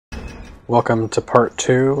Welcome to part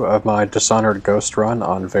 2 of my Dishonored Ghost Run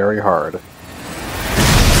on Very Hard.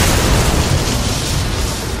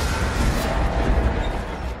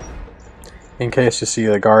 In case you see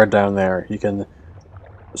the guard down there, he can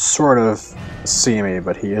sort of see me,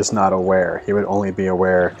 but he is not aware. He would only be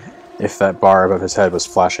aware if that bar above his head was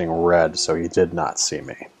flashing red, so he did not see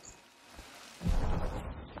me.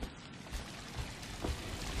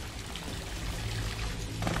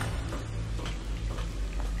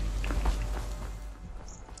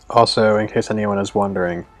 Also, in case anyone is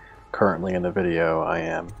wondering, currently in the video I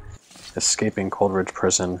am escaping Coldridge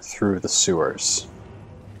Prison through the sewers.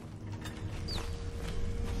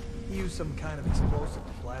 He used some kind of explosive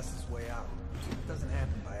to blast his way out. It doesn't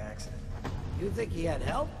happen by accident. You think he had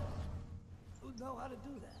help? Who'd know how to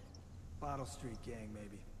do that? Bottle Street gang,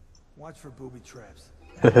 maybe. Watch for booby traps.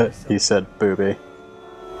 He said booby.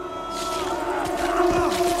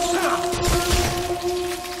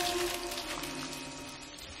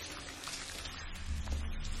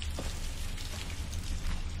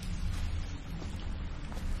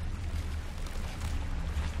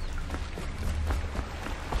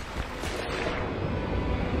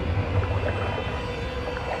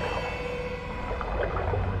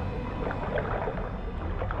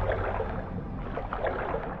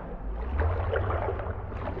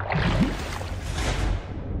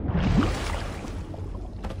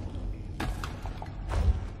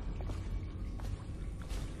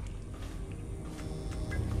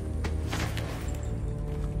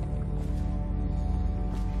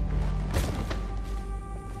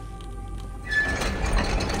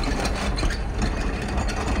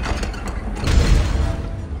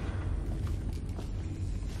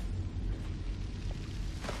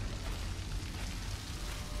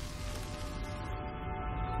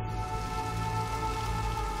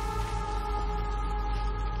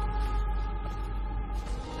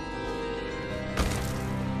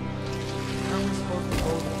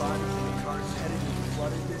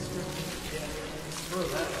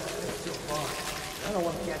 I don't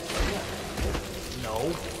want to catch you yet. No.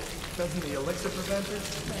 Doesn't the elixir prevent it?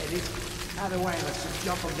 Maybe. Either way, let's just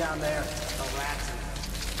jump them down there. The rats.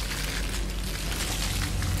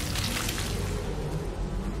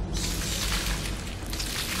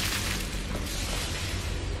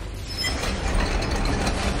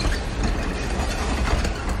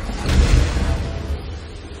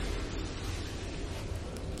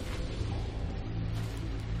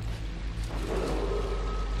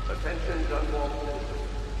 Attention, Dunwall citizens.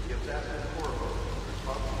 The assassin Corvo,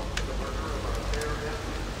 responsible for the murder of our fair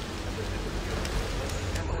nephew and the disappearance of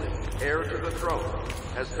Emily, heir to the throne,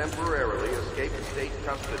 has temporarily escaped state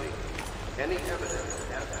custody. Any evidence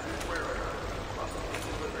as to his whereabouts must be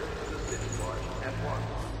delivered to the city watch at once.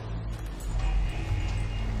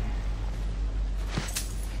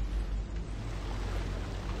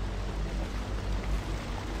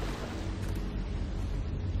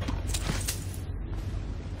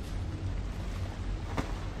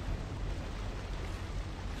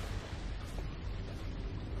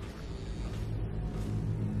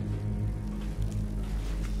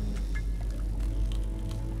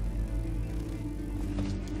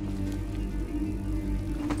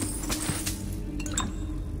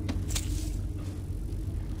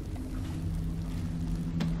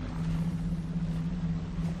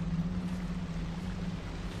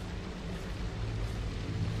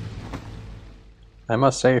 I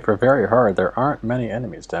must say, for Very Hard, there aren't many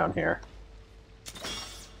enemies down here.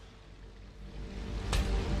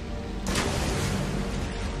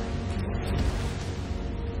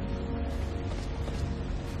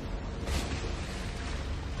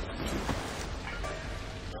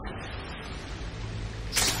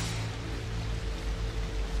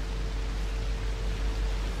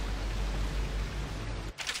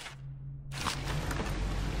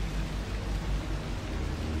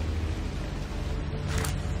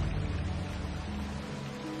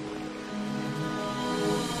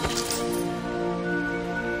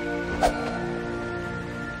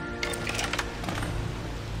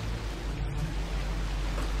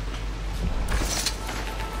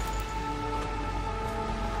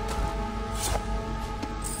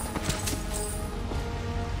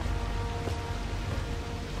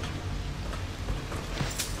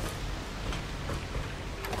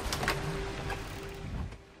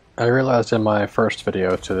 I realized in my first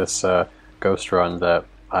video to this ghost run that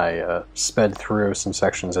I sped through some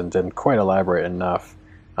sections and didn't quite elaborate enough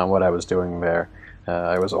on what I was doing there.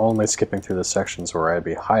 I was only skipping through the sections where I'd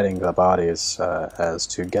be hiding the bodies, as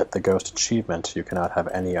to get the ghost achievement you cannot have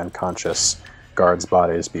any unconscious guards'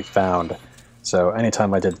 bodies be found So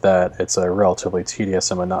anytime I did that, it's a relatively tedious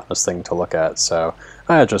and monotonous thing to look at, so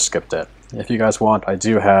I just skipped it. If you guys want, I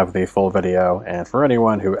do have the full video, and for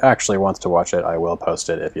anyone who actually wants to watch it, I will post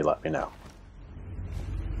it if you let me know.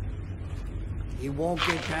 He won't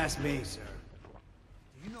get past me, sir.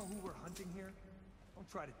 Do you know who we're hunting here? Don't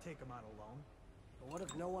try to take him out alone. But what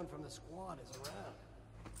if no one from the squad is around?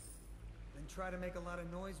 Then try to make a lot of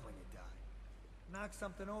noise when you die. Knock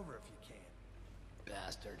something over if you can.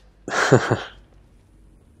 Bastard.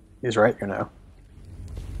 He's right, you know.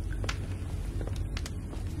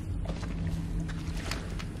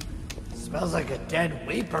 Smells like a dead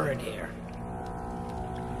weeper in here.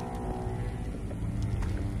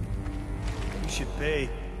 You should pay.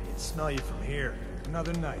 Can smell you from here.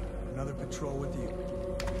 Another night, another patrol with you.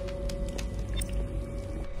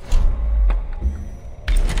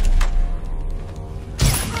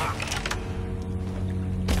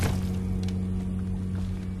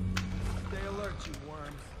 Stay alert, you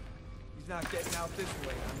worms. He's not getting out this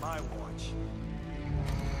way on my watch.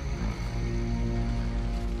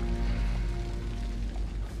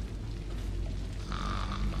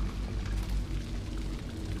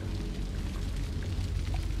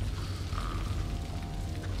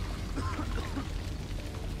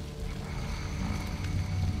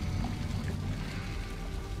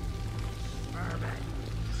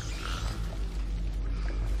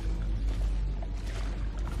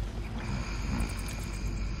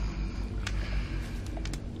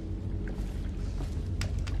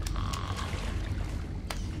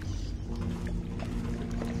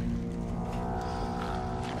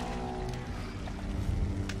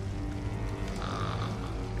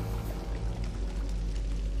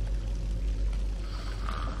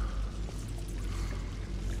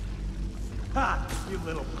 Ha! You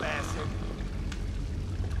little bastard.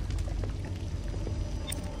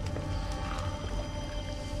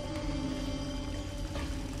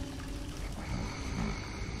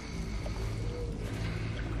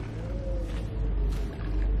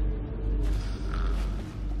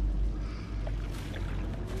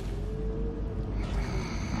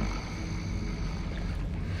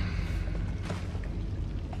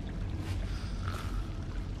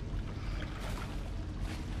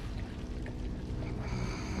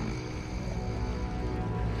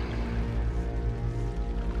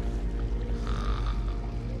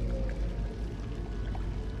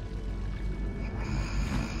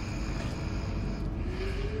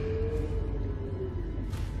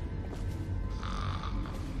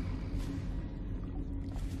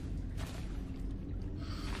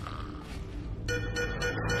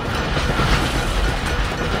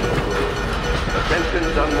 Attention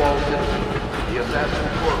Dunwall citizens. The assassin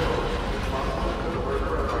Corvo is responsible for the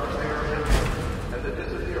murder of our fair emperor and the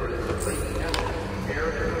disappearance of Lady Emily, heir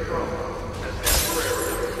to the throne, has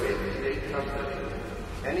temporarily escaped state custody.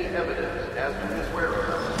 Any evidence as to his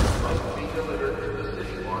whereabouts must be delivered to the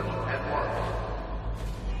city watch at once.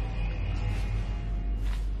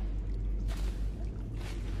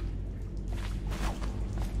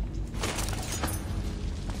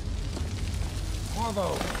 Corvo,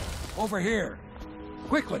 over here.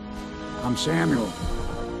 Quickly. I'm Samuel,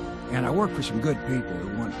 and I work for some good people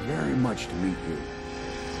who want very much to meet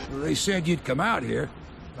you. They said you'd come out here.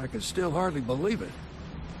 I could still hardly believe it.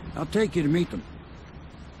 I'll take you to meet them.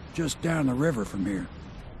 Just down the river from here.